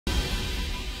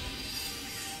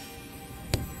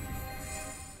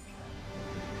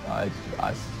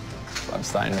I'm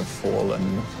starting to fall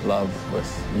in love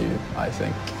with you, I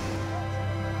think.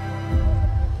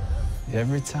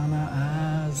 Every time our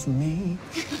eyes meet,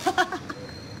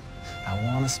 I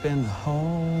want to spend the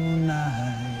whole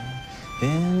night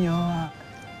in your arms.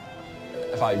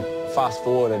 If I fast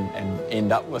forward and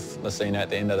end up with Lucina at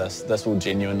the end of this, this will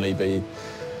genuinely be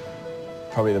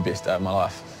probably the best day of my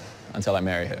life until I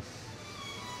marry her.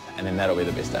 And then that'll be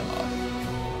the best day of my life.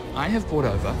 I have brought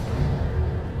over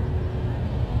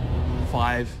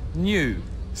 5 new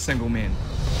single men.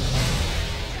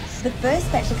 The first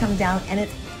Bachelor comes down and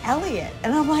it's Elliot,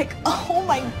 and I'm like, oh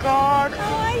my God,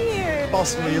 how are you?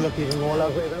 Possibly you look even more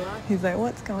lovely than I. He's like,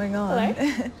 what's going on?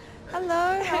 Hello.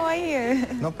 Hello, how are you?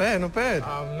 Not bad, not bad.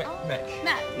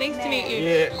 Matt, nice to meet you.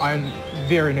 Yeah, I'm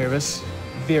very nervous,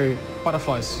 very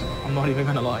butterflies, I'm not even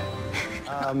gonna lie.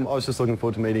 I was just looking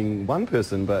forward to meeting one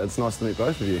person, but it's nice to meet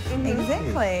both of you.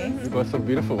 Exactly. You both look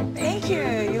beautiful. Thank you,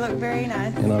 you look very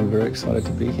nice. And I'm very excited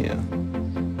to be here.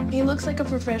 He looks like a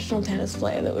professional tennis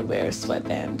player that would wear a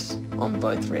sweatband on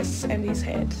both wrists and his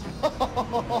head.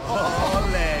 Oh,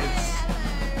 lads.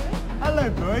 Hello,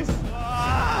 boys.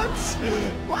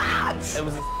 What? It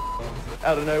was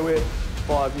out of nowhere,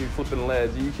 5 new flippin'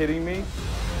 lads. Are you kidding me?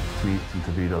 Meet and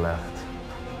to be the left.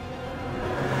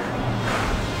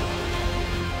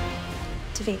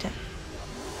 Tavita.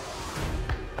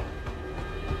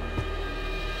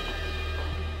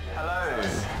 Hello.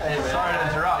 Sorry to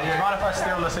interrupt. Do you mind if I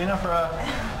steal Lucina for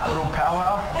a little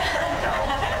powwow?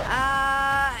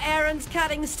 Aaron's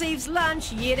cutting Steve's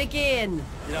lunch yet again.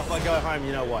 You know, if I go home,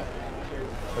 you know what?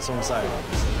 That's what I'm saying.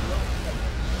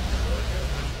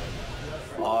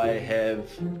 I have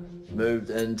moved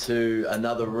into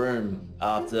another room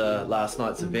after last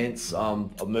night's events.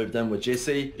 I've moved in with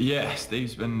Jesse. Yeah,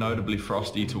 Steve's been notably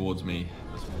frosty towards me.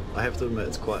 I have to admit,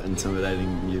 it's quite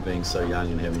intimidating, you being so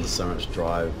young and having so much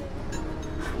drive.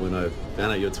 When I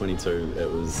found out you're 22, it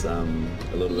was a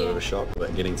little bit of a shock,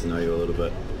 but getting to know you a little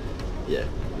bit, yeah,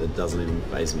 it doesn't even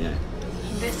faze me, eh?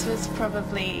 This was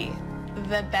probably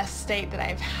the best date that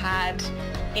I've had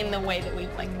in the way that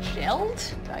we've like gelled.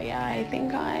 So yeah, I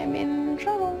think I'm in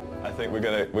trouble. I think we're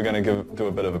gonna do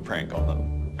a bit of a prank on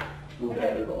them.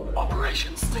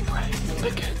 Operation Stingray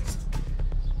begins.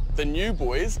 The new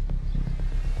boys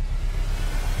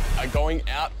are going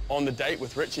out on the date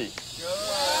with Richie.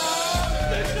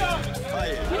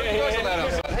 Hey,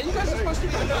 you guys are supposed to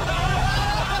be...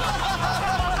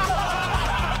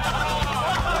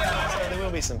 There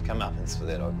will be some comeuppance for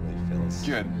that, I really feel.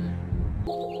 Good.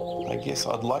 I guess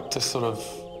I'd like to sort of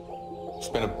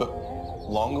spend a bit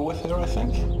longer with her, I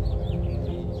think.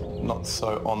 Not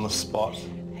so on the spot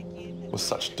with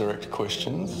such direct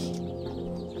questions.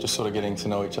 Just sort of getting to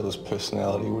know each other's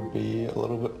personality would be a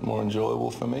little bit more enjoyable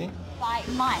for me. By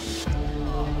Mike.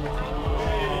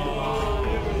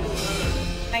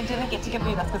 I didn't get to give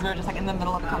you this because we were just like in the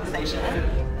middle of a conversation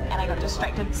and I got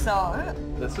distracted, so...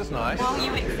 This is nice. Will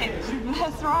you accept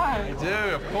this rose? I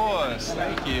do, of course.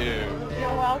 Thank you.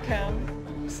 You're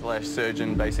welcome. Slash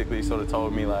surgeon basically sort of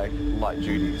told me like light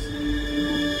duties.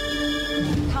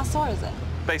 How sore is it?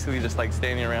 Basically just like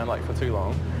standing around like for too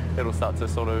long, it'll start to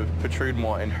sort of protrude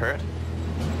more and hurt.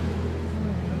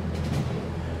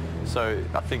 So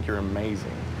I think you're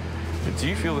amazing. But do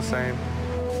you feel the same?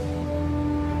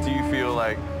 Do you feel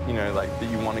like, you know, like that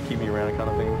you want to keep me around kind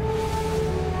of thing?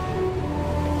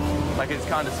 Like it's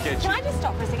kind of sketchy. Can I just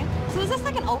stop for a second? So is this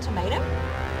like an ultimatum?